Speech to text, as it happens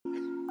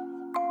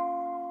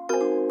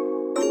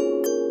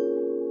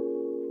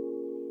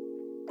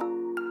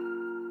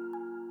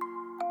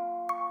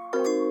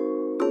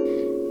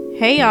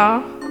Hey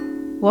y'all,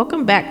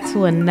 welcome back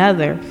to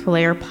another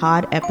Flair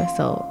Pod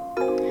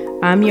episode.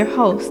 I'm your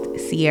host,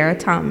 Sierra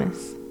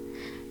Thomas.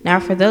 Now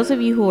for those of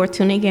you who are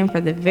tuning in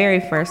for the very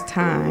first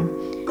time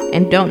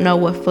and don't know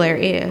what Flair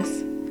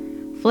is,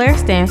 Flair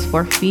stands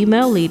for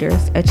Female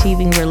Leaders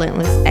Achieving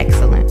Relentless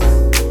Excellence.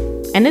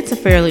 And it's a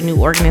fairly new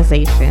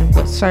organization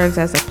which serves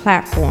as a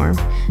platform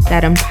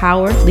that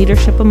empowers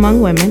leadership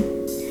among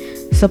women,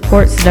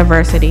 supports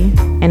diversity,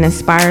 and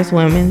inspires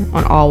women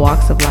on all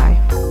walks of life.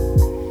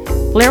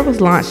 Flair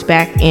was launched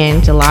back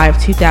in July of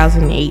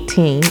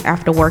 2018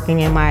 after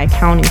working in my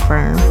accounting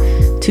firm,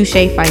 Touche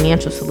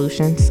Financial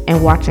Solutions,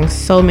 and watching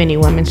so many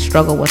women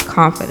struggle with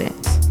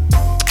confidence.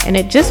 And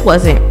it just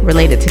wasn't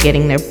related to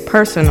getting their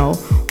personal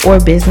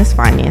or business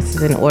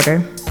finances in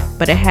order,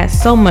 but it had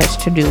so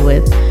much to do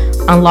with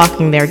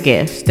unlocking their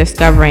gifts,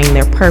 discovering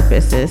their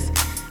purposes,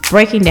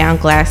 breaking down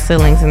glass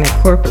ceilings in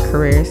their corporate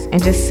careers,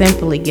 and just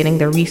simply getting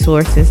the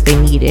resources they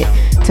needed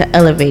to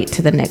elevate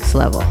to the next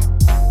level.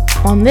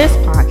 On this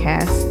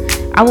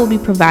podcast, I will be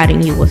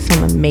providing you with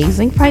some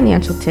amazing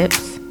financial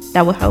tips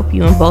that will help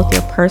you in both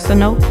your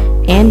personal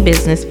and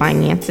business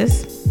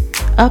finances,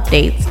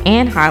 updates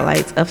and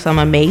highlights of some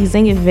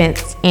amazing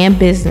events and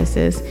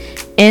businesses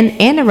in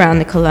and around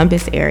the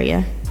Columbus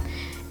area,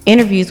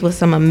 interviews with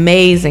some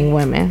amazing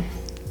women,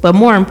 but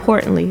more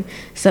importantly,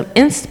 some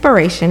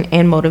inspiration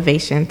and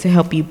motivation to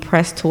help you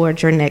press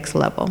towards your next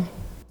level.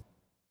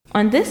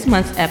 On this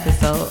month's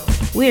episode,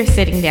 we are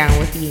sitting down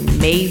with the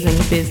amazing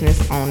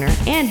business owner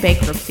and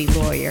bankruptcy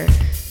lawyer,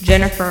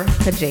 Jennifer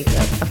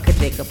Kajacob of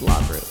Kajacob Law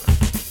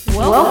Group.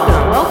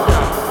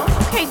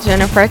 Welcome. Okay,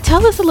 Jennifer,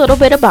 tell us a little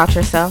bit about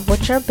yourself,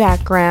 what's your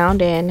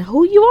background, and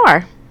who you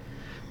are.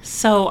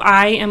 So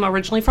I am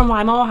originally from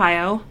Lima,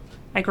 Ohio.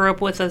 I grew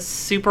up with a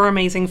super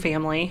amazing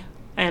family,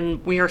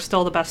 and we are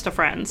still the best of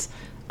friends.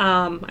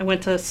 I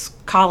went to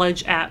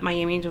college at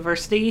Miami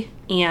University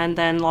and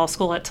then law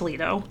school at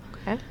Toledo.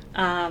 Okay.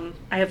 I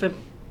have been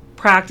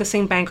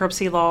practicing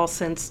bankruptcy law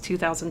since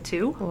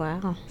 2002.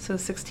 Wow. So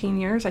 16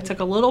 years. I took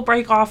a little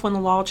break off when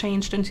the law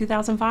changed in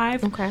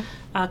 2005. Okay.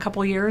 A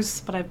couple years,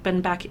 but I've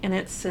been back in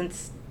it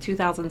since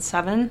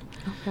 2007.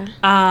 Okay.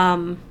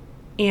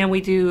 And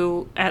we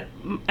do, at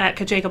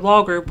Kajacob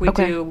Law Group, we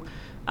do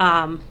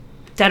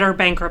debtor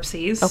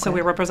bankruptcies. Okay. So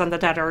we represent the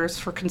debtors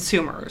for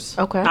consumers.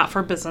 Okay. Not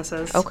for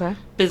businesses. Okay.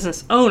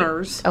 Business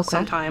owners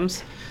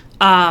sometimes.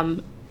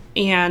 And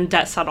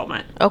debt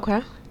settlement.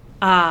 Okay.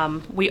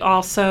 We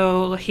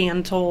also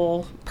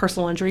handle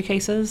personal injury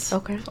cases.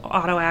 Okay. So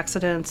auto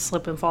accidents,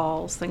 slip and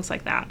falls, things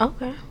like that.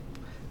 Okay.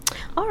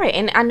 All right.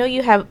 And I know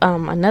you have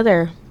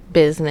another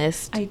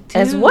business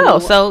as do. well.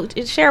 So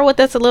share with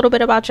us a little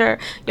bit about your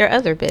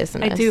other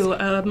business. I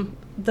do.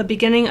 The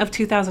beginning of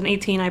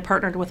 2018, I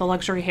partnered with a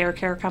luxury hair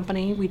care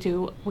company.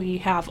 We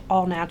have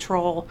all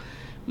natural,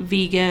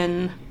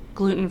 vegan,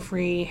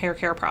 gluten-free hair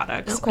care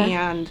products. Okay.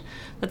 And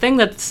the thing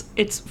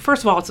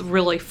first of all, it's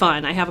really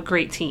fun. I have a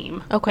great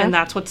team. Okay. And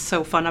that's what's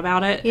so fun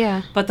about it.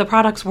 Yeah. But the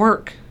products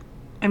work.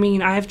 I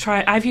mean,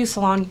 I've used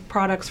salon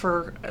products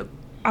for,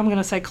 I'm going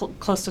to say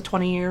close to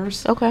 20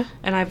 years. Okay.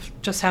 And I've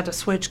just had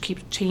to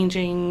keep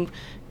changing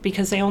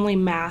because they only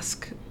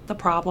mask the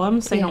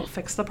problems. They don't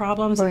fix the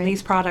problems. Right. And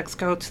these products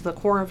go to the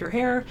core of your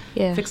hair,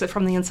 fix it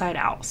from the inside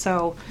out.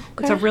 So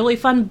it's a really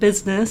fun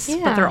business,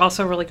 but they're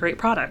also really great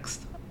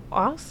products.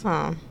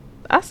 Awesome.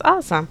 That's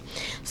awesome.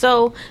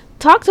 So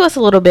talk to us a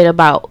little bit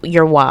about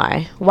your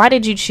why. Why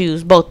did you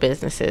choose both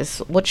businesses?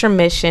 What's your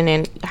mission,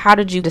 and how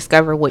did you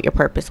discover what your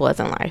purpose was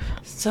in life?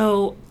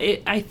 So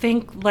I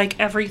think, like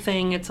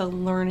everything, it's a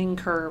learning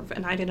curve,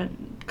 and I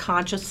didn't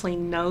consciously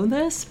know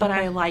this, but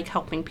I like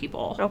helping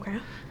people. Okay.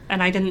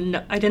 And I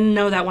didn't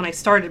know that when I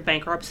started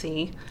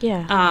bankruptcy.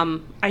 Yeah.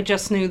 I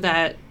just knew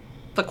that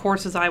the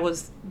courses I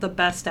was the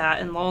best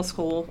at in law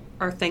school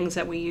are things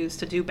that we use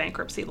to do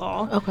bankruptcy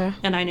law. Okay.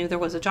 And I knew there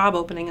was a job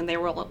opening, and they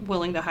were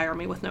willing to hire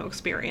me with no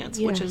experience,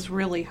 Yeah. which is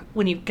really,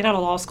 when you get out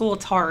of law school,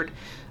 it's hard.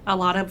 A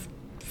lot of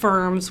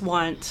firms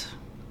want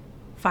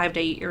 5 to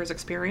 8 years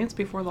experience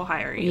before they'll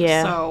hire you.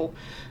 Yeah. So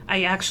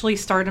I actually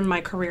started my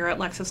career at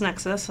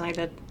LexisNexis, and I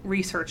did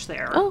research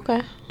there. Oh,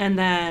 okay. And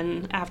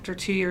then after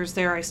 2 years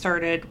there, I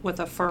started with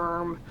a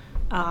firm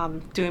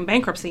doing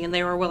bankruptcy, and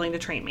they were willing to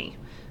train me.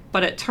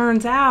 But it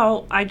turns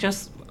out I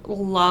just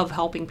love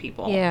helping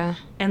people. Yeah.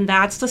 And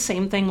that's the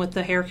same thing with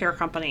the hair care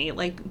company.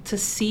 Like, to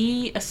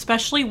see,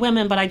 especially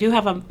women, but I do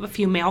have a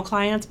few male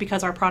clients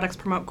because our products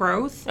promote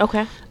growth.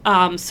 Okay.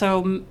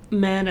 So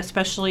men,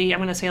 especially, I'm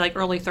going to say like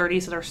early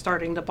 30s that are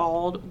starting to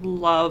bald,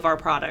 love our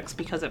products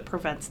because it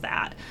prevents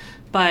that.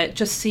 But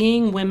just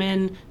seeing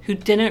women who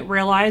didn't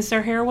realize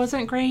their hair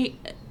wasn't great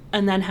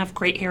and then have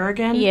great hair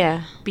again.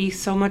 Yeah. Be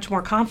so much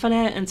more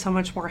confident and so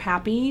much more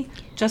happy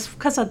just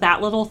because of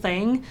that little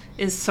thing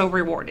is so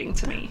rewarding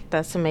to me.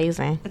 That's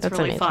amazing. It's That's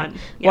really amazing. fun.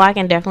 Well, I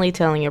can definitely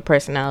tell in your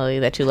personality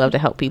that you love to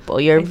help people.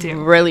 You're I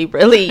do. really,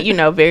 really,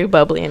 very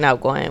bubbly and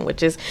outgoing,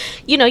 which is,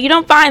 you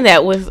don't find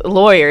that with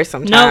lawyers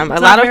sometimes. Nope,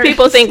 A lot of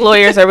people think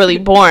lawyers are really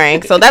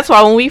boring. So that's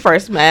why when we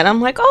first met, I'm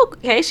like, oh,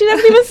 okay, she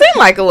doesn't even seem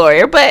like a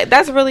lawyer. But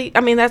that's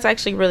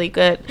actually really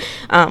good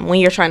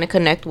when you're trying to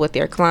connect with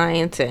your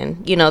clients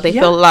and, they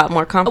feel a lot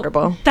more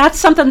comfortable. That's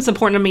something that's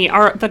important to me.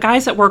 The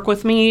guys that work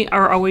with me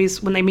are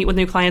always, when they meet with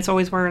new clients,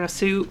 always wearing a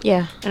suit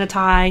and a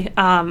tie.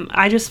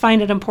 I just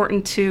find it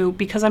important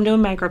because I'm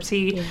doing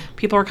bankruptcy,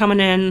 people are coming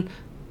in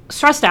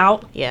stressed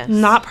out,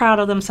 not proud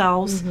of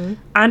themselves. Mm-hmm.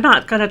 I'm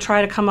not going to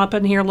try to come up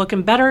in here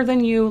looking better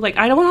than you. Like,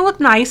 I don't want to look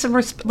nice and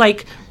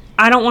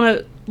I don't want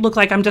to look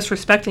like I'm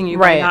disrespecting you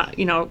by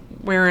not,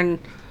 wearing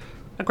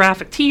a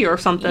graphic tee or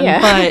something.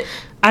 Yeah. But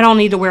I don't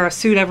need to wear a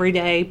suit every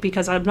day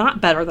because I'm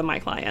not better than my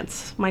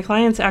clients. My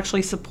clients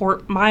actually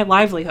support my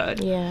livelihood.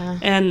 Yeah.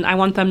 And I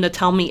want them to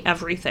tell me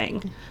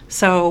everything.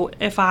 So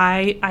if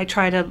I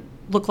try to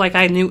look like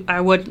I knew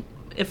I would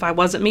if I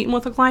wasn't meeting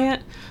with a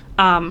client,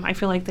 I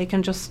feel like they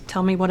can just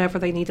tell me whatever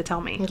they need to tell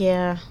me.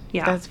 Yeah,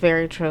 that's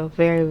very true.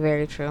 Very,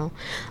 very true.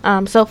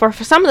 So for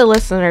some of the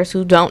listeners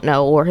who don't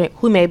know or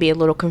who may be a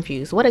little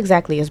confused, what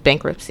exactly is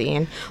bankruptcy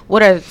and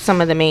what are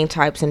some of the main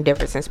types and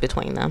differences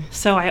between them?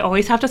 So I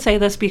always have to say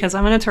this because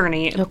I'm an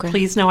attorney. Okay.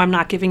 Please know I'm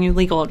not giving you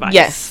legal advice.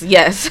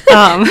 Yes.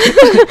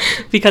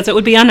 Because it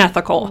would be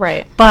unethical.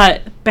 Right.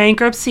 But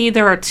bankruptcy,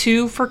 there are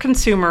two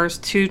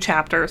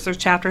chapters. There's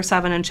Chapter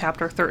 7 and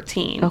Chapter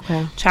 13.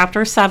 Okay.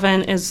 Chapter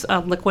 7 is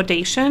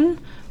liquidation,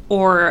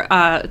 or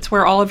it's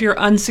where all of your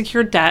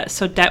unsecured debt,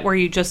 so debt where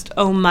you just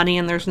owe money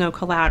and there's no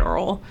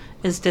collateral,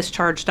 is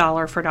discharged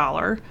dollar for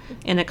dollar.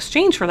 In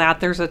exchange for that,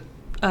 there's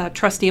a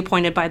trustee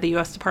appointed by the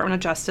U.S. Department of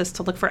Justice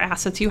to look for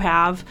assets you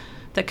have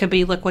that could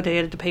be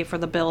liquidated to pay for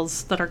the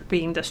bills that are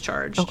being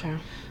discharged. Okay.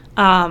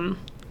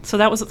 So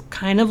that was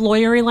kind of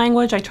lawyery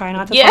language. I try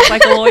not to talk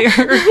like a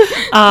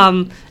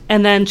lawyer.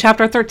 And then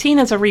Chapter 13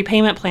 is a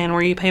repayment plan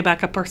where you pay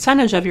back a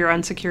percentage of your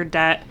unsecured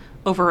debt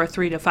over a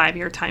 3 to 5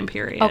 year time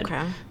period.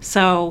 Okay.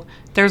 So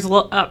there's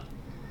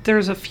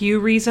a few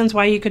reasons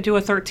why you could do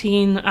a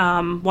 13.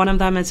 One of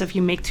them is if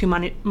you make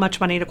much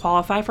money to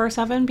qualify for a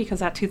 7, because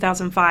that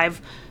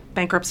 2005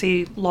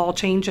 bankruptcy law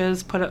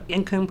changes put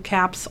income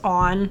caps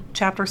on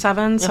Chapter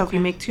 7. So if you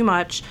make too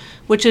much,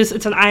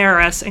 it's an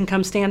IRS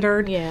income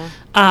standard,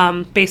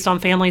 based on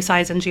family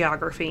size and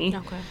geography.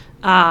 Okay.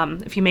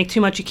 If you make too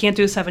much, you can't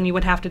do a 7. You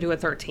would have to do a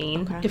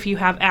 13. Okay. If you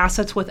have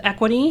assets with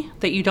equity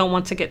that you don't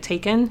want to get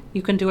taken,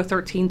 you can do a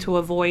 13 to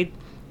avoid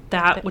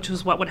that, which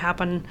is what would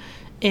happen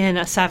in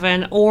a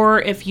 7. Or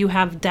if you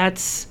have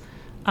debts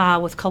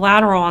with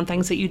collateral on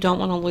things that you don't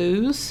want to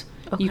lose,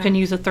 you can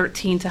use a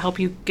 13 to help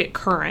you get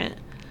current.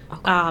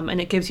 Okay. And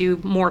it gives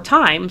you more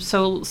time.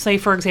 So say,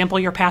 for example,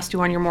 you're past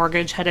due on your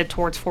mortgage, headed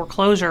towards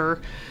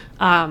foreclosure.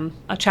 A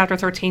Chapter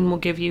 13 will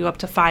give you up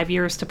to 5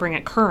 years to bring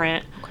it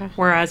current. Okay.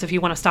 Whereas if you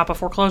want to stop a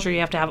foreclosure, you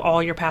have to have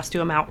all your past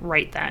due amount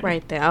right then.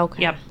 Right there.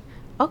 Okay. Yep.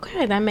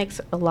 Okay, that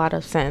makes a lot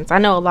of sense. I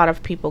know a lot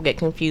of people get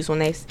confused when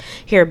they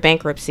hear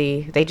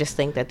bankruptcy. They just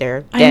think that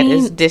their debt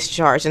is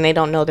discharged, and they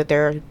don't know that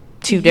there are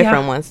two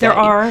different ones. There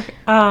are.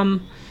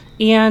 And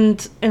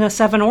in a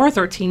 7 or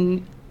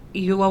 13,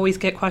 you always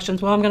get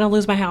questions, well, I'm going to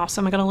lose my house.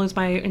 Am I going to lose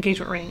my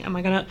engagement ring? Am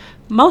I going to?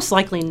 Most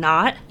likely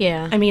not.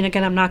 Yeah. I mean,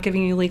 again, I'm not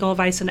giving you legal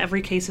advice, and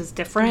every case is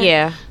different.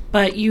 Yeah.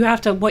 But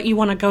what you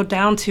want to go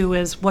down to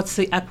is what's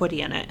the equity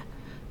in it?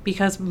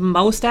 Because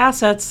most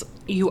assets,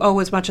 you owe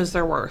as much as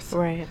they're worth.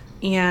 Right.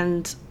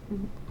 And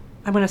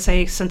I'm going to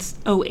say since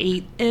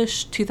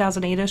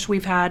 2008-ish,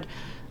 we've had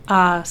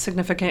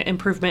significant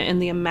improvement in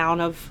the amount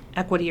of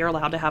equity you're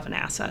allowed to have in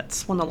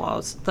assets when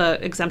the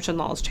exemption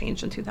laws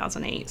changed in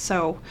 2008.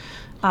 So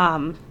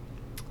I'm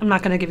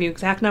not going to give you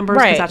exact numbers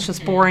because that's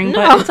just boring,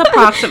 but it's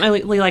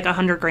approximately like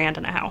 $100,000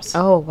 in a house.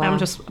 Oh, wow. I'm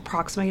just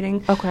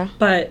approximating. Okay.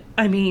 But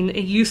I mean,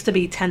 it used to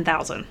be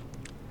 $10,000.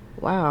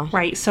 Wow.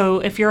 Right. So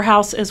if your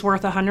house is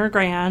worth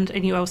 $100,000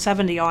 and you owe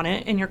 $70,000 on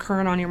it and you're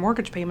current on your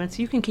mortgage payments,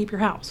 you can keep your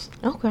house.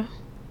 Okay.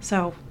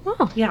 So,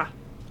 yeah.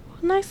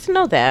 Nice to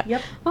know that.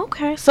 Yep.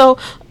 Okay. So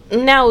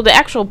now the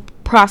actual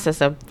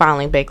process of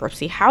filing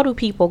bankruptcy, how do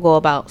people go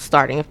about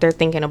starting? If they're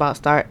thinking about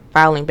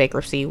filing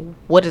bankruptcy,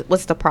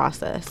 what's the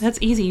process? That's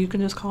easy. You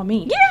can just call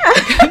me. Yeah.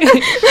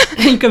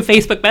 You can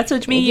Facebook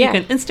message me. Yeah.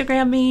 You can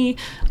Instagram me.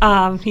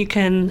 You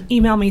can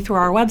email me through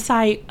our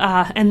website.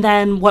 And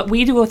then what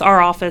we do with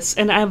our office,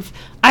 and I've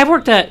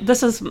worked at,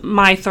 this is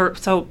my third,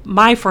 so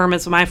my firm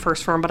is my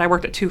first firm, but I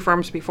worked at 2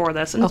 firms before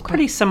this, and it's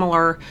pretty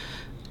similar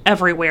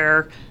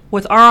everywhere.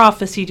 With our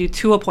office, you do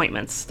 2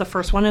 appointments. The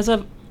first one is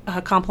a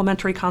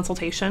complimentary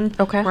consultation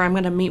where I'm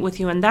going to meet with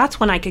you, and that's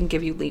when I can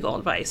give you legal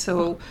advice.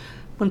 So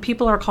when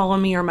people are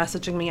calling me or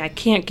messaging me, I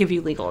can't give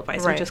you legal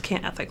advice. Right. I just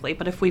can't ethically.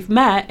 But if we've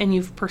met and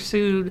you've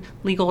pursued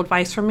legal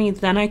advice from me,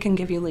 then I can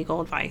give you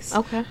legal advice.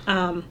 Okay.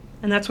 And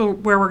that's where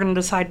we're going to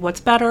decide what's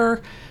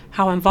better,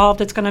 how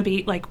involved it's going to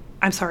be, like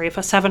I'm sorry, if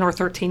a 7 or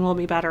 13 will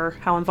be better,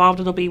 how involved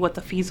it'll be, what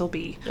the fees will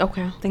be.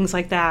 Okay. Things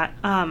like that.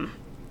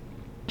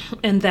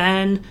 And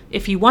then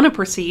if you want to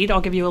proceed,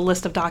 I'll give you a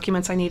list of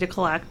documents I need to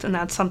collect, and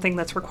that's something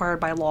that's required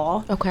by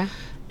law. Okay.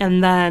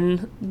 And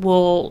then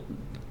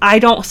I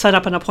don't set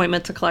up an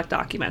appointment to collect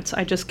documents.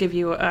 I just give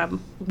you,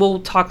 we'll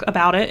talk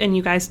about it, and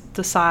you guys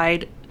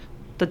decide,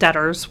 the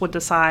debtors would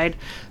decide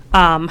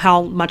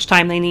how much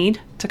time they need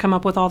to come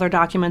up with all their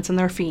documents and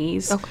their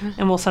fees. Okay.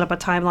 And we'll set up a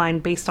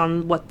timeline based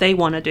on what they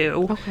want to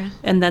do. Okay.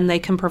 And then they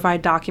can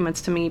provide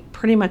documents to me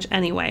pretty much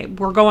anyway.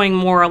 We're going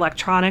more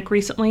electronic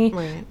recently.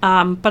 Right.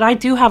 But I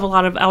do have a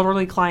lot of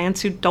elderly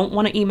clients who don't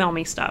want to email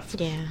me stuff.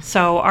 Yeah.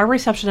 So our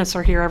receptionists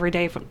are here every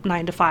day from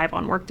 9 to 5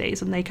 on work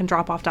days, and they can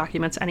drop off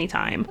documents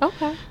anytime.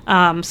 Okay.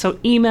 So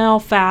email,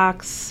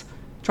 fax,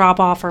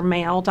 drop off, or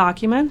mail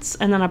documents.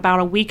 And then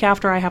about a week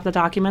after I have the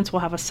documents,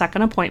 we'll have a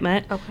second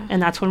appointment. Okay.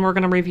 And that's when we're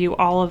going to review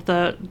all of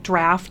the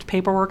draft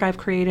paperwork I've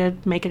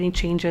created, make any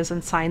changes,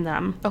 and sign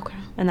them. Okay.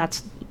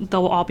 And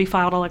they'll all be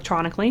filed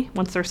electronically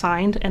once they're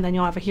signed, and then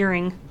you'll have a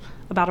hearing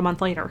about a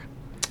month later.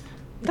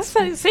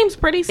 It seems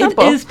pretty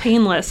simple. It is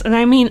painless. And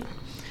I mean,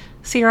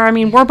 Sierra,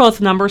 we're both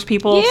numbers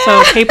people,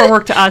 Yeah. so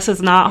paperwork to us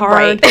is not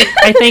hard. Right.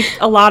 I think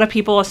a lot of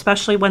people,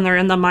 especially when they're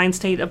in the mind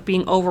state of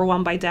being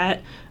overwhelmed by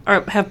debt,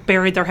 have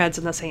buried their heads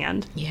in the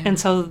sand. Yeah. And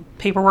so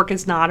paperwork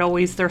is not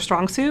always their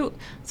strong suit.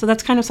 So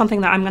that's kind of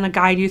something that I'm going to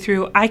guide you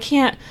through. I've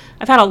had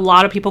a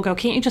lot of people go,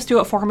 can't you just do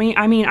it for me?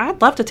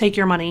 I'd love to take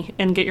your money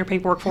and get your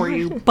paperwork for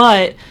you,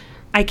 but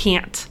I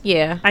can't.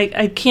 Yeah.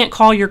 I can't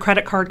call your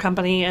credit card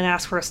company and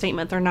ask for a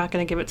statement. They're not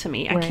going to give it to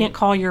me. Right. I can't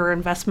call your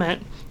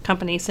investment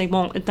company, say,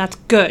 well, that's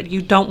good.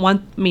 You don't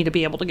want me to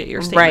be able to get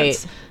your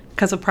statements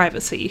because of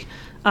privacy.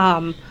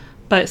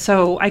 But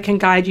so I can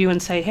guide you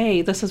and say,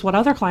 hey, this is what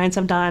other clients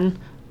have done.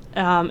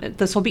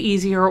 This will be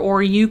easier.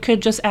 Or you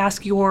could just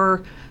ask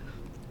your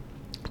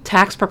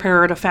tax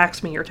preparer to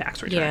fax me your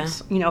tax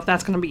returns. Yeah. If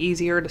that's going to be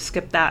easier to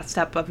skip that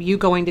step of you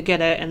going to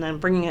get it and then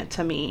bringing it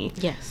to me.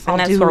 Yes. And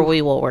that's where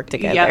we will work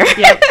together.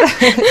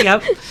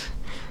 Yep.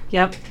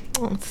 Yep.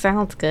 Oh,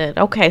 sounds good.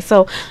 Okay.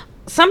 So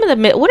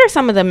what are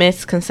some of the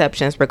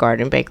misconceptions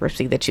regarding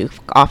bankruptcy that you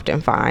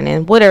often find,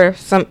 and what are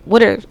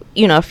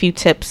a few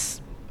tips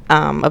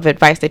of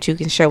advice that you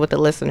can share with the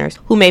listeners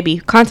who may be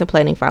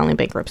contemplating filing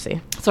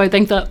bankruptcy? So I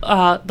think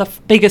the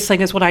biggest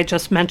thing is what I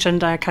just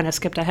mentioned. I kind of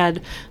skipped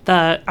ahead.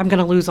 I'm going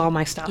to lose all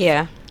my stuff.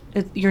 Yeah.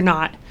 You're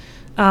not.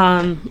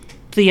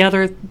 The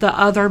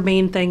other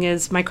main thing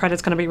is my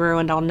credit's going to be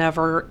ruined. I'll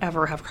never,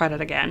 ever have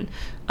credit again.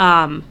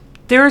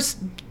 There's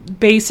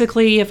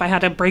basically, if I had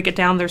to break it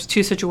down, there's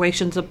two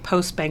situations of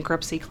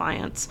post-bankruptcy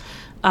clients.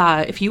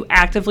 If you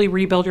actively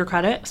rebuild your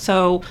credit,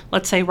 so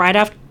let's say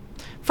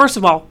first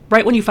of all,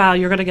 right when you file,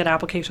 you're going to get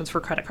applications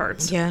for credit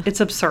cards. Yeah. It's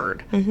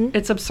absurd. Mm-hmm.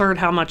 It's absurd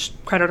how much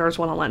creditors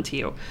want to lend to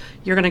you.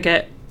 You're going to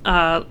get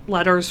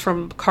letters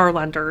from car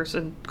lenders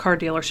and car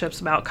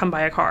dealerships about come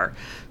buy a car.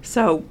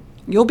 So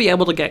you'll be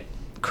able to get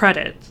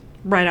credit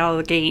right out of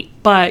the gate,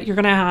 but you're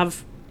going to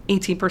have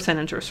 18%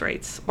 interest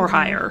rates or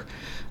higher.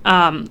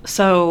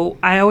 So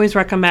I always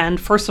recommend,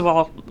 first of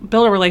all,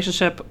 build a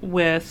relationship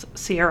with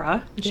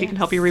Sierra. She can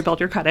help you rebuild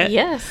your credit.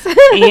 Yes.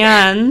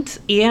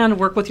 and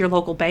work with your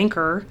local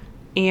banker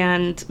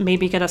and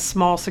maybe get a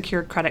small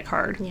secured credit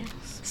card. Yes.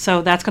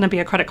 So that's going to be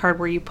a credit card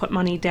where you put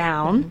money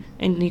down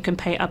and you can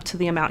pay up to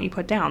the amount you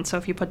put down. So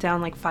if you put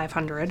down like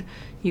 $500,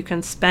 you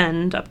can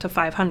spend up to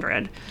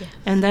 $500. Yes.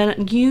 And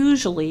then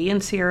usually,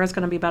 and Sierra's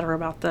going to be better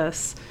about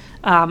this,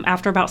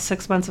 after about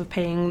 6 months of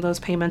paying those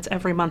payments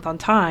every month on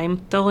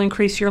time, they'll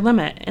increase your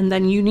limit. And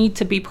then you need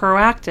to be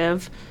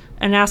proactive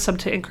and ask them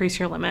to increase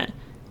your limit.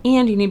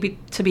 And you need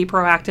to be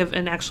proactive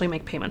and actually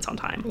make payments on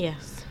time.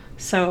 Yes.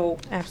 So,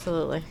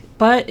 absolutely.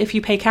 But if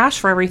you pay cash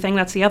for everything,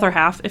 that's the other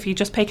half. If you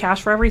just pay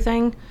cash for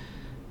everything,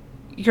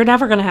 you're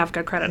never going to have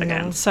good credit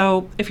again.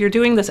 So if you're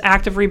doing this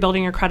active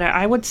rebuilding your credit,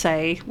 I would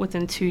say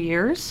within 2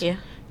 years,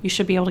 you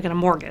should be able to get a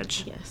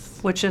mortgage. Yes.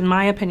 Which in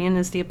my opinion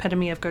is the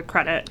epitome of good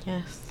credit.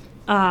 Yes.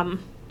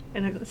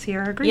 And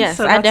Sierra agrees. Yes,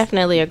 so I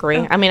definitely agree.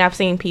 I've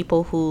seen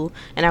people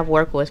and I've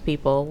worked with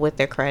people with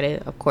their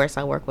credit. Of course,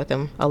 I work with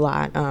them a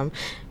lot.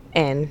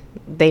 And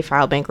they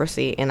file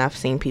bankruptcy, and I've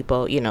seen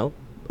people,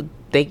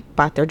 they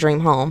bought their dream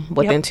home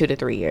within 2 to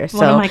 3 years.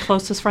 One of my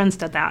closest friends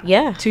did that.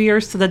 Yeah. 2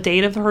 years to the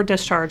date of her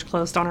discharge,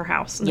 closed on her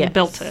house and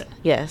built it.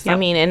 Yes. Yep.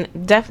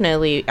 And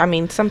definitely,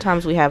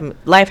 sometimes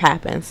life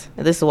happens.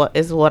 This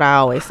is what I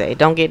always say.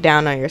 Don't get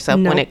down on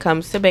yourself when it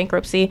comes to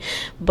bankruptcy,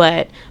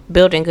 but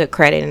building good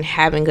credit and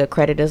having good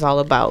credit is all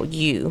about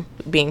you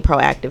being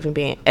proactive and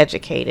being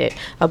educated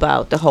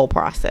about the whole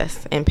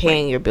process and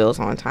paying your bills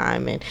on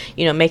time and,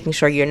 making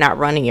sure you're not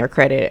running your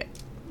credit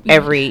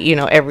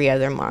every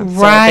other month.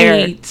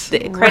 Right. So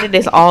credit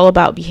is all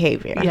about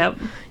behavior. Yep.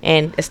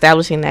 And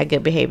establishing that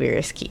good behavior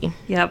is key.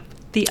 Yep.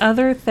 The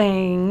other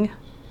thing,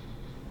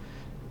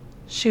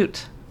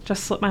 just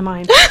just slipped my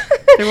mind.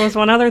 There was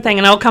one other thing,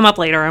 and it'll come up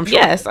later, I'm sure.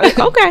 Yes.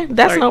 Okay.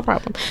 That's no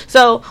problem.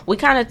 So we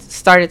kind of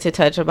started to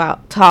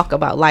talk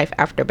about life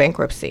after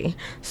bankruptcy.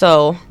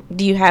 So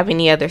do you have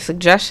any other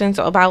suggestions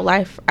about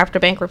life after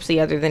bankruptcy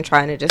other than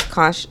trying to just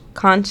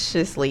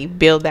consciously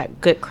build that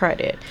good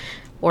credit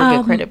or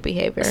good credit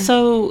behavior?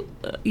 So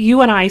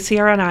you and I,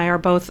 Sierra and I, are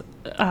both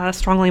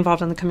strongly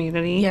involved in the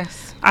community.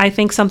 Yes. I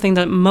think something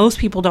that most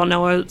people don't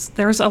know is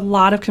there's a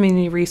lot of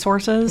community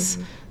resources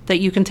that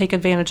you can take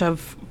advantage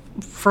of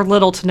for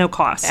little to no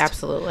cost.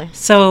 Absolutely.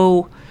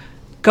 So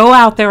go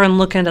out there and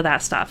look into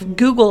that stuff.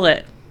 Google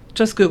it.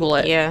 Just Google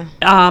it. Yeah.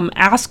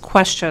 Ask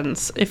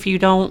questions. If you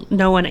don't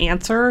know an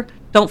answer,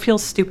 don't feel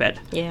stupid.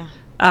 Yeah.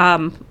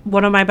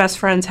 One of my best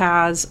friends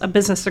has a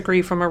business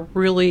degree from a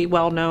really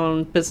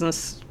well-known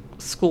business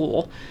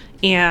school,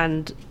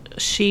 and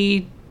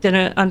she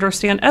didn't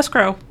understand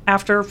escrow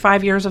after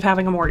 5 years of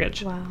having a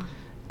mortgage. Wow.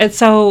 And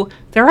so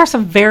there are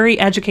some very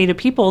educated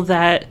people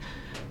that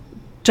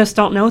just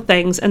don't know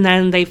things, and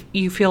then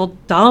you feel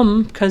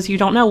dumb because you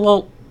don't know.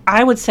 Well,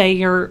 I would say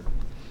you're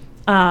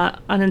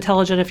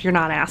unintelligent if you're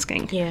not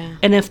asking. Yeah.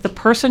 And if the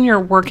person you're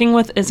working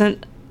with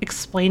isn't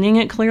explaining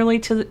it clearly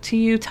to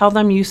you, tell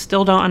them you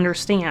still don't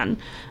understand.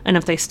 And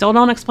if they still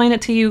don't explain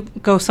it to you,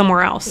 go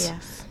somewhere else.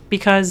 Yes.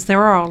 Because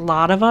there are a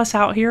lot of us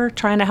out here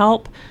trying to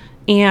help,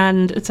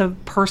 and it's a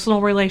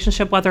personal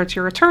relationship, whether it's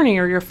your attorney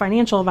or your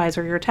financial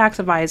advisor, your tax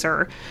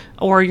advisor,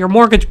 or your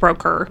mortgage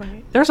broker.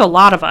 Right. There's a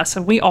lot of us,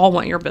 and we all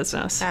want your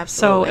business.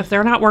 Absolutely. So if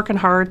they're not working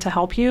hard to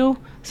help you,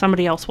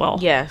 somebody else will.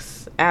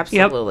 Yes,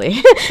 absolutely.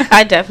 Yep.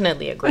 I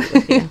definitely agree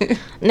with you.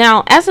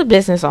 Now, as a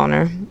business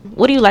owner,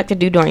 what do you like to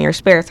do during your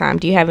spare time?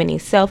 Do you have any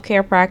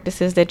self-care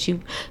practices that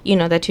you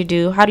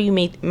do? How do you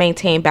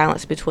maintain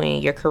balance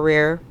between your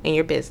career and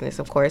your business,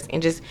 of course,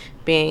 and just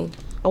being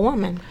a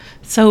woman?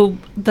 So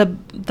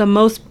the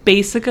most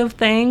basic of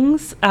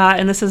things,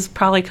 and this is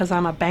probably because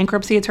I'm a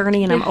bankruptcy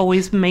attorney and I'm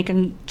always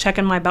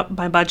checking my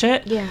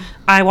budget. Yeah.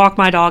 I walk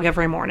my dog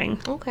every morning.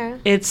 Okay.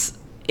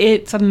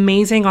 It's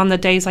amazing on the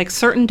days, like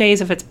certain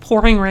days, if it's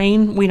pouring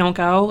rain, we don't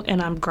go, and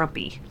I'm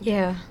grumpy.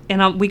 Yeah.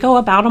 And we go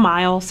about a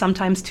mile,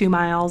 sometimes 2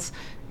 miles,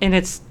 and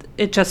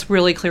it just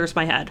really clears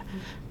my head.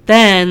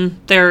 Then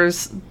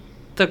there's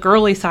the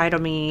girly side of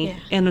me,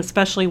 and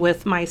especially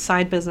with my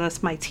side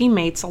business, my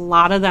teammates, a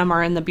lot of them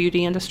are in the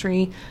beauty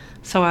industry,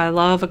 so I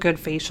love a good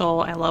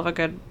facial. I love a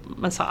good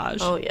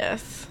massage. Oh,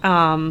 yes.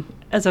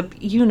 As a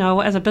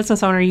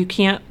business owner, you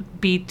can't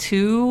be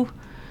too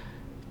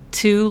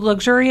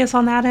luxurious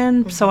on that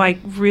end, so I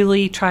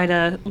really try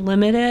to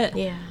limit it.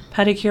 Yeah.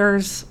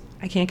 Pedicures,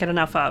 I can't get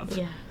enough of.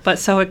 Yeah. But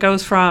so it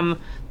goes from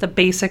the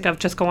basic of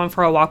just going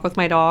for a walk with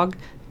my dog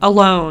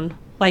alone.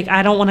 Like,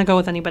 I don't want to go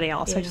with anybody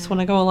else. Yeah. I just want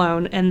to go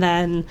alone. And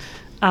then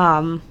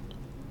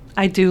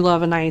I do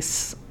love a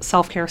nice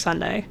self-care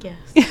Sunday. Yes.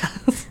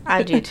 Yes.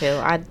 I do too.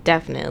 I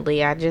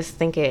just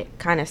think it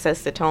kind of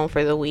sets the tone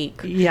for the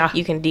week. Yeah.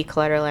 You can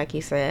declutter, like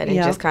you said, and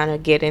Yep. just kind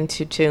of get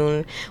into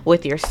tune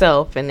with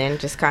yourself, and then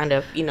just kind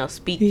of,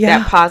 speak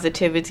that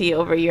positivity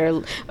over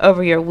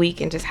your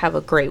week and just have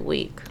a great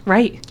week.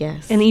 Right.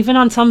 Yes. And even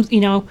on some,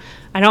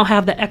 I don't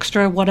have the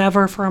extra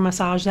whatever for a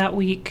massage that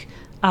week.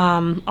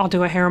 I'll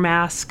do a hair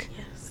mask,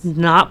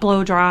 not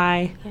blow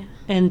dry,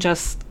 and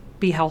just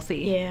be healthy.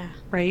 Yeah.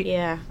 Right?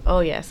 Yeah. Oh,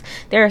 yes.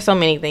 There are so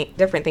many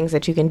different things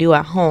that you can do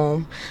at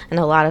home, and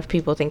a lot of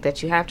people think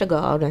that you have to go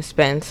out and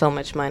spend so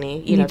much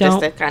money,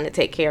 just to kind of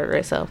take care of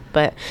yourself.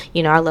 But,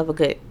 I love a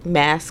good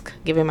mask,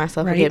 giving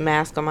myself a good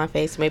mask on my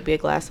face, maybe a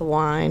glass of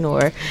wine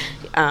or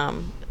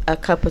a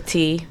cup of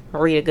tea,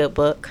 or read a good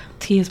book.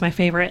 Tea is my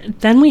favorite.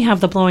 Then we have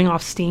the blowing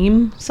off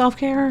steam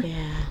self-care.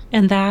 Yeah.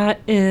 And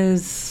that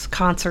is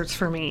concerts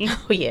for me.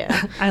 Oh,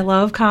 yeah. I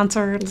love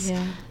concerts.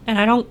 Yeah. And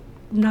I'm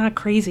not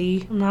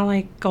crazy. I'm not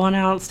like going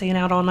out, staying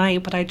out all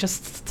night, but I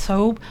just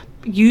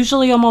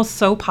usually almost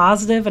so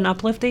positive and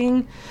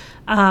uplifting.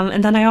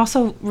 And then I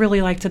also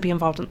really like to be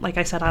involved in, like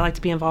I said, I like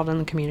to be involved in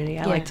the community.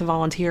 I like to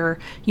volunteer.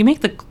 You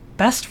make the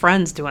best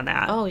friends doing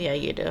that. Oh, yeah,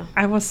 you do.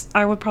 I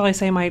would probably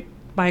say my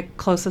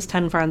closest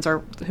 10 friends are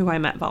who I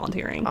met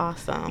volunteering.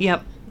 Awesome.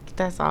 Yep.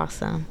 That's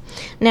awesome.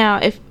 Now,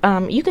 if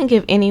you can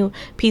give any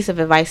piece of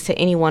advice to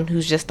anyone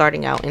who's just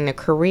starting out in their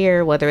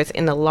career, whether it's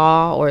in the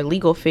law or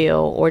legal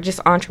field or just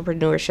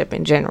entrepreneurship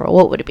in general,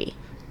 what would it be?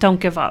 Don't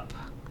give up.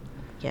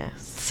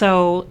 Yes.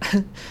 So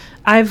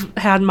I've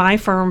had my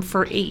firm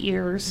for 8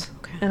 years,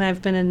 Okay. and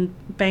I've been in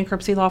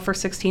bankruptcy law for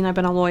 16. I've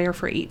been a lawyer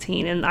for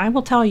 18. And I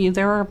will tell you,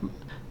 there are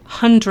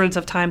hundreds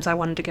of times I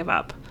wanted to give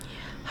up.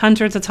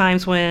 Hundreds of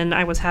times when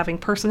I was having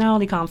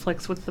personality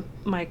conflicts with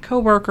my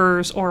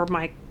coworkers or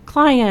my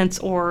clients,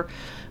 or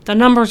the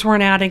numbers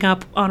weren't adding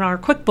up on our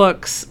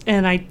QuickBooks,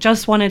 and I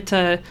just wanted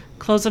to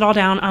close it all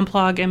down,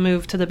 unplug, and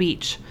move to the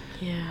beach.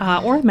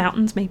 Yeah. Or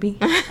mountains, maybe.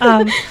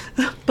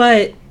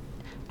 But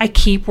I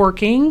keep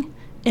working,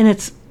 and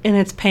it's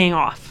paying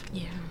off.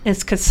 Yeah.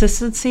 It's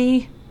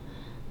consistency.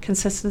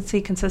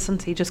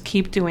 Just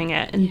keep doing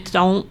it, and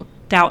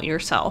don't doubt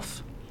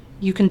yourself.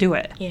 You can do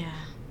it. Yeah.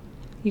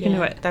 You can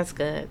do it. That's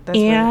good. That's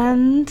really good.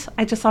 And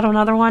I just thought of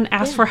another one.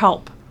 Ask for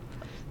help.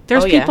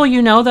 There's Oh, yeah. people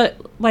that,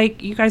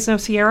 like, you guys know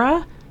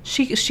Sierra.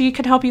 She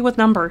could help you with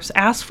numbers.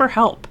 Ask for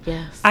help.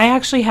 Yes. I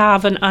actually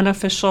have an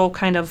unofficial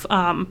kind of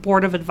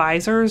board of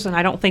advisors, and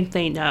I don't think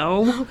they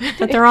know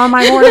that they're on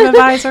my board of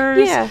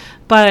advisors. Yeah.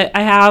 But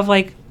I have,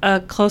 like, a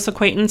close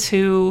acquaintance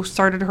who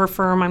started her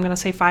firm, I'm going to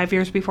say 5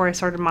 years before I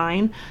started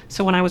mine.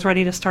 So when I was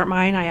ready to start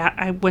mine,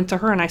 I went to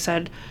her and I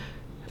said,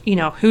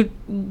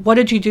 what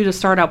did you do to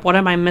start up? What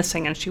am I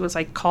missing? And she was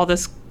like, call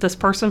this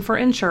person for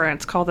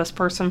insurance, call this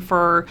person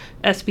for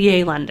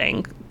SBA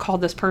lending, call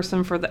this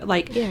person for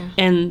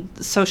and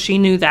so she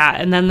knew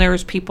that. And then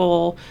there's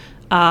people,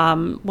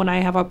 when I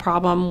have a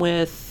problem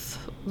with,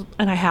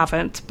 and I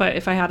haven't, but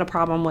if I had a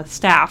problem with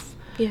staff,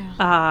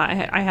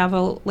 I have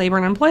a labor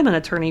and employment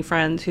attorney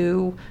friend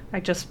who I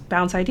just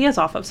bounce ideas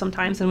off of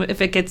sometimes. And if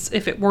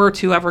it were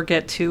to ever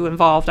get too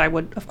involved, I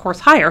would, of course,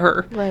 hire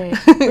her. Right.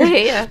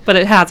 Right, yeah. But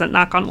it hasn't,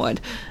 knock on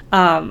wood.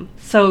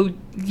 So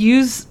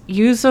use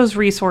those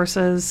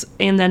resources.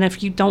 And then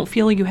if you don't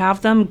feel you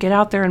have them, get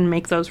out there and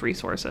make those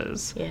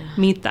resources. Yeah.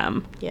 Meet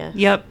them. Yes.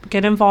 Yep.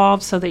 Get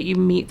involved so that you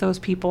meet those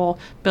people,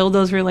 build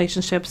those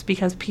relationships,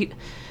 because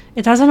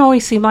it doesn't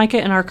always seem like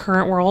it in our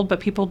current world, but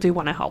people do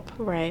want to help.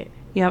 Right.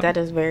 Yep. That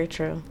is very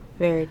true.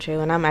 Very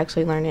true. And I'm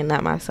actually learning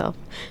that myself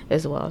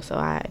as well. So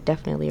I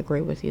definitely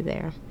agree with you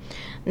there.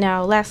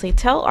 Now, lastly,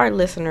 tell our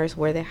listeners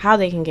how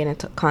they can get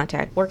into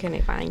contact. Where can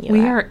they find you?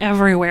 We are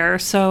everywhere.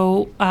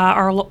 So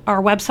our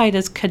website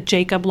is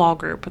Cajacob Law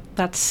Group.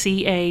 That's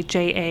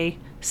CAJACOB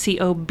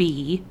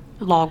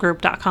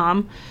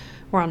lawgroup.com.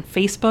 We're on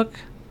Facebook.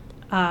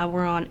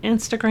 We're on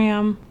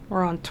Instagram.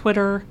 We're on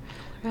Twitter.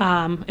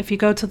 If you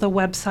go to the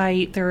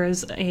website, there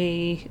is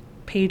a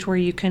page where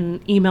you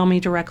can email me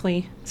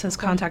directly. It says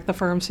contact the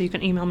firm, so you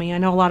can email me. I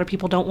know a lot of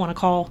people don't want to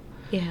call.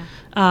 Yeah.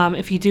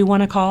 If you do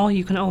want to call,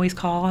 you can always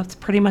call. It's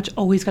pretty much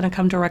always going to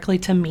come directly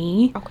to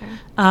me. Okay.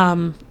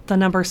 The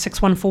number is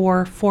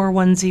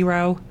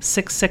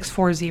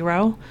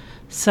 614-410-6640.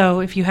 So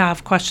if you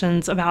have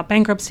questions about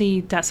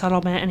bankruptcy, debt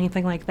settlement,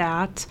 anything like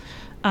that,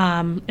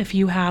 if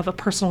you have a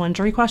personal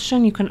injury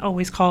question, you can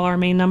always call our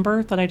main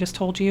number that I just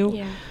told you.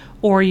 Yeah.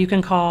 Or you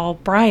can call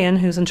Brian,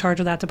 who's in charge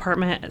of that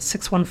department, at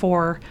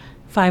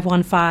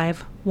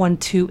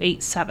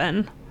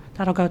 614-515-1287.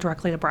 That'll go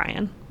directly to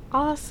Brian.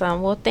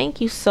 Awesome. Well,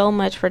 thank you so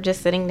much for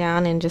just sitting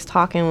down and just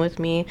talking with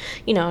me,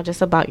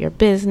 just about your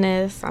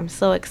business. I'm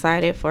so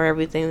excited for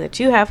everything that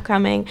you have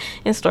coming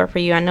in store for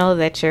you. I know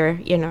that you're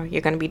going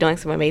to be doing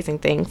some amazing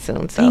things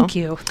soon. So thank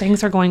you.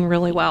 Things are going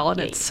really well, and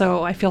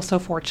I feel so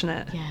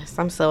fortunate. Yes,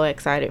 I'm so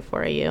excited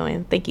for you,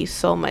 and thank you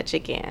so much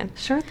again.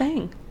 Sure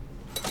thing.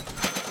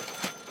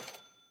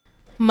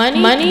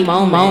 Money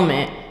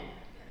moment.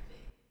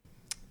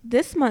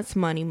 This month's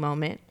money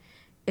moment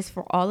is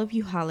for all of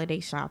you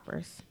holiday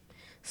shoppers.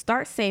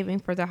 Start saving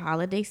for the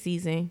holiday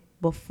season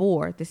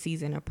before the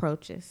season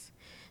approaches.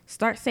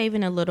 Start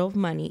saving a little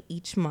money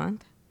each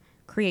month,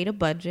 create a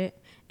budget,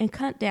 and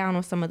cut down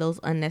on some of those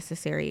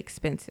unnecessary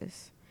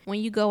expenses. When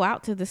you go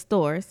out to the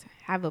stores,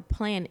 have a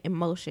plan in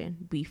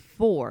motion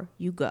before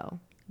you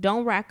go.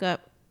 Don't rack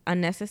up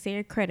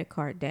unnecessary credit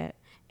card debt,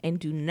 and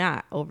do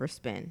not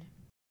overspend.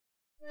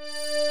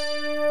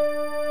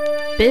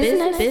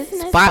 Business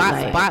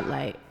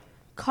Spotlight.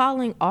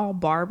 Calling all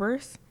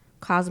barbers,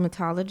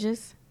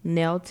 cosmetologists,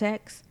 nail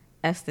techs,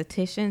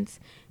 estheticians,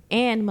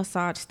 and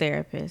massage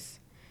therapists.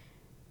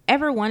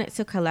 Ever wanted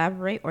to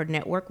collaborate or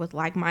network with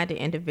like-minded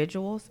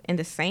individuals in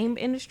the same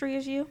industry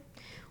as you?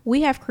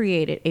 We have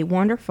created a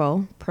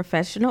wonderful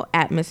professional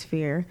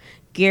atmosphere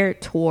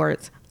geared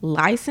towards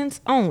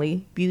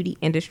license-only beauty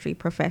industry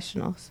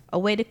professionals. A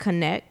way to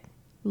connect,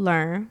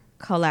 learn,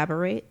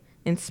 collaborate,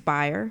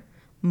 inspire,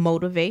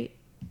 motivate,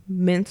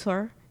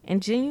 mentor,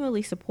 and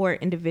genuinely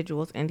support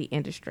individuals in the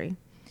industry.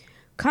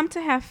 Come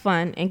to have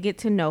fun and get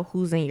to know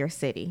who's in your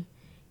city.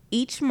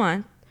 Each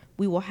month,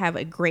 we will have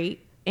a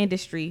great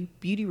industry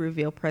beauty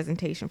reveal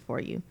presentation for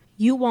you.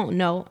 You won't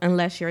know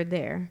unless you're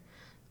there.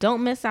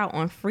 Don't miss out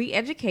on free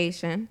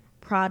education,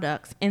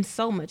 products, and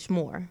so much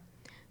more.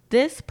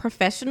 This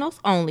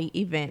professionals-only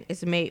event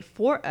is made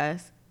for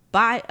us,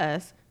 by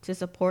us, to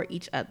support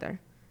each other.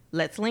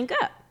 Let's link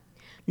up.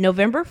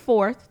 November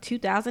 4th,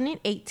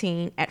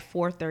 2018 at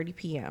 4:30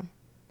 p.m.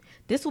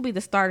 This will be the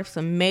start of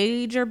some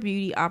major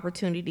beauty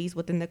opportunities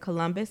within the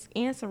Columbus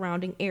and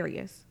surrounding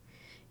areas.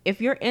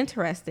 If you're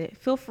interested,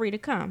 feel free to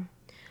come.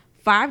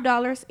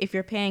 $5 if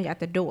you're paying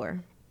at the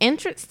door.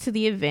 Entrance to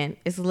the event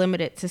is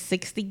limited to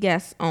 60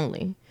 guests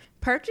only.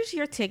 Purchase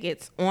your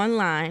tickets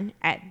online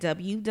at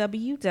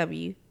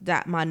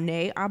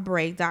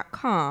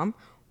www.moneyabre.com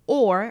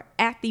or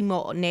at the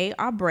Monet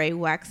Abre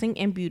Waxing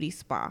and Beauty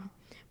Spa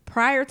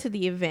prior to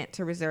the event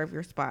to reserve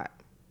your spot.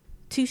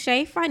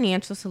 Touche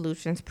Financial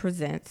Solutions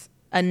presents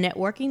a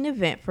networking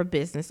event for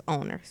business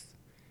owners.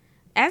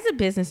 As a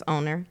business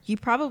owner, you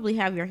probably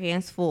have your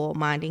hands full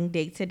minding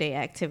day-to-day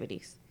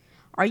activities.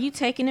 Are you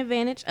taking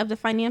advantage of the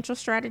financial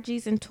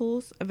strategies and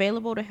tools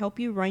available to help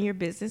you run your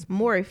business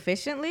more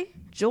efficiently?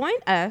 Join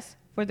us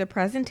for the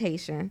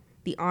presentation,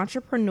 The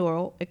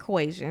Entrepreneurial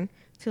Equation,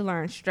 to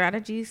learn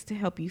strategies to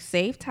help you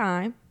save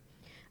time,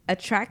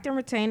 attract and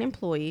retain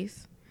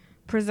employees,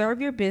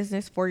 preserve your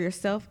business for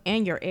yourself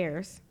and your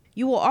heirs.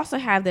 You will also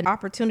have the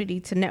opportunity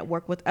to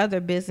network with other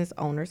business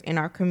owners in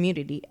our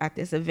community at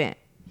this event.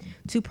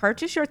 To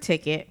purchase your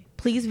ticket,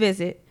 please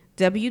visit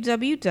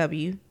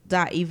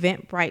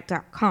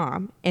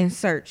www.eventbrite.com and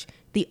search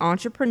the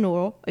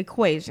Entrepreneurial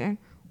Equation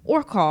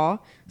or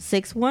call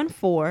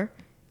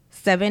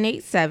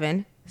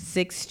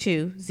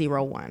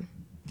 614-787-6201.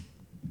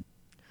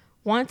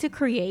 Want to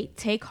create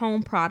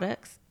take-home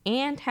products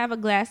and have a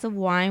glass of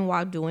wine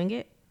while doing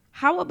it?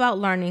 How about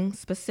learning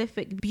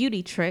specific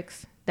beauty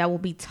tricks that will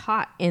be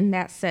taught in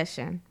that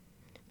session?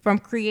 From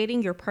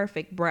creating your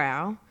perfect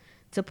brow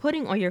to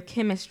putting on your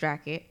chemist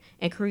jacket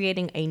and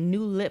creating a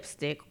new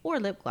lipstick or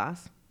lip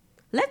gloss.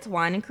 Let's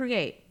wine and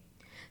create.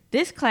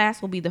 This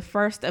class will be the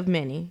first of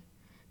many.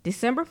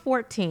 December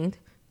 14th,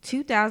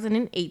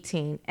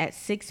 2018 at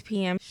 6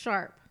 p.m.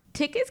 sharp.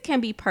 Tickets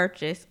can be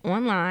purchased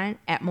online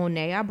at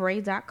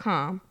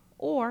moneyabre.com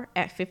or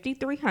at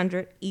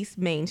 5300 East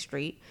Main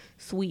Street,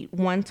 Suite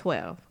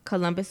 112,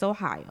 Columbus,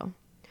 Ohio,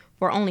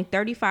 for only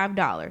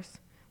 $35.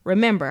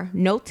 Remember,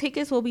 no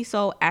tickets will be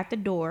sold at the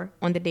door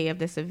on the day of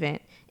this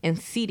event, and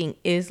seating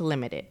is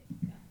limited.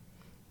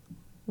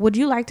 Would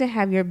you like to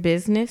have your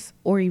business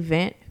or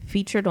event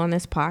featured on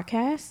this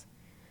podcast?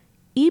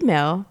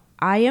 Email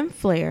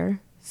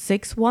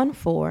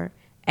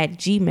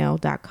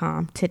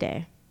imflair614@gmail.com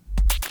today.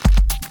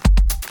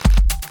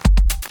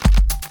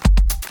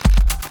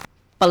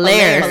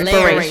 Flair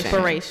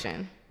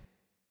Inspiration.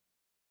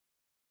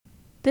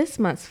 This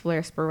month's Flair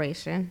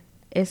Inspiration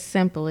is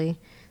simply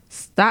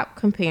stop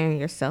comparing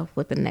yourself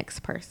with the next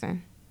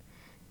person.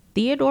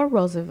 Theodore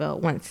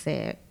Roosevelt once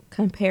said,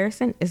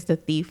 "Comparison is the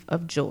thief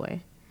of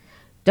joy."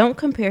 Don't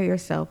compare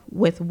yourself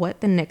with what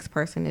the next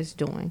person is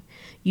doing.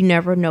 You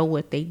never know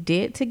what they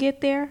did to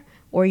get there,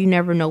 or you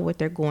never know what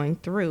they're going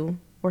through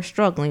or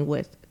struggling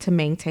with to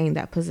maintain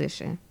that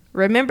position.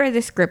 Remember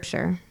the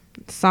scripture,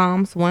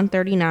 Psalms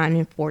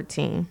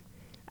 139:14.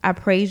 I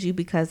praise you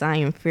because I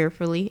am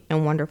fearfully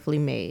and wonderfully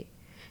made.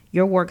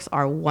 Your works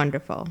are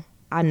wonderful.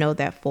 I know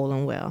that full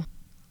and well.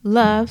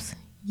 Loves,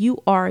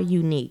 you are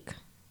unique.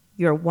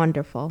 You're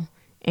wonderful,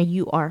 and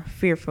you are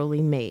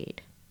fearfully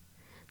made.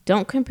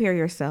 Don't compare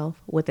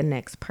yourself with the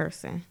next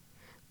person.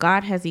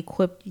 God has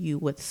equipped you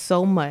with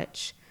so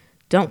much.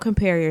 Don't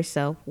compare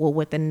yourself with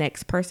what the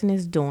next person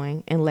is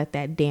doing and let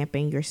that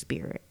dampen your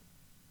spirit.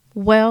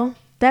 Well,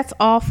 that's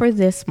all for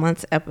this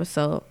month's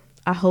episode.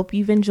 I hope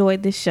you've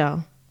enjoyed this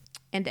show.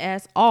 And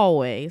as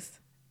always,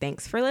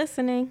 thanks for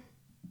listening.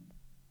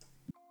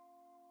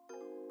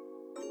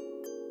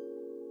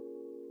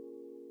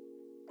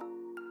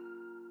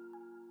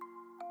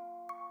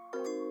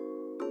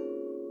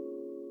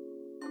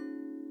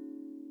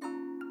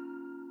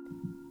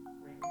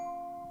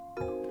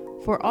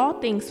 For all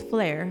things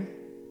Flair,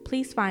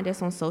 please find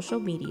us on social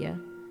media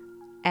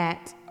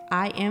at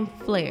I Am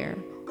Flair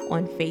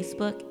on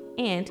Facebook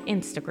and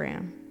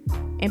Instagram.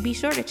 And be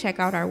sure to check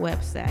out our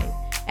website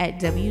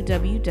at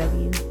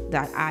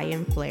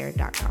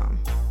www.imflair.com.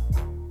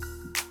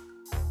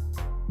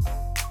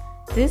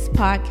 This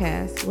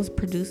podcast was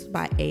produced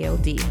by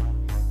AOD.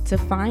 To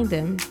find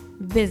them,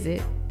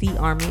 visit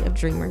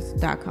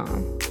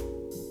thearmyofdreamers.com.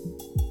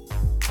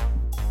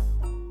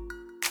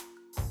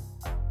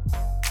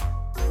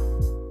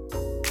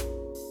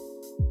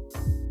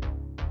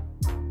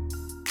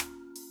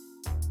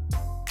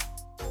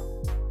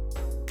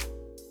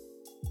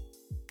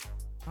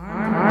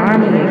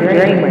 Army of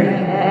Dreamers.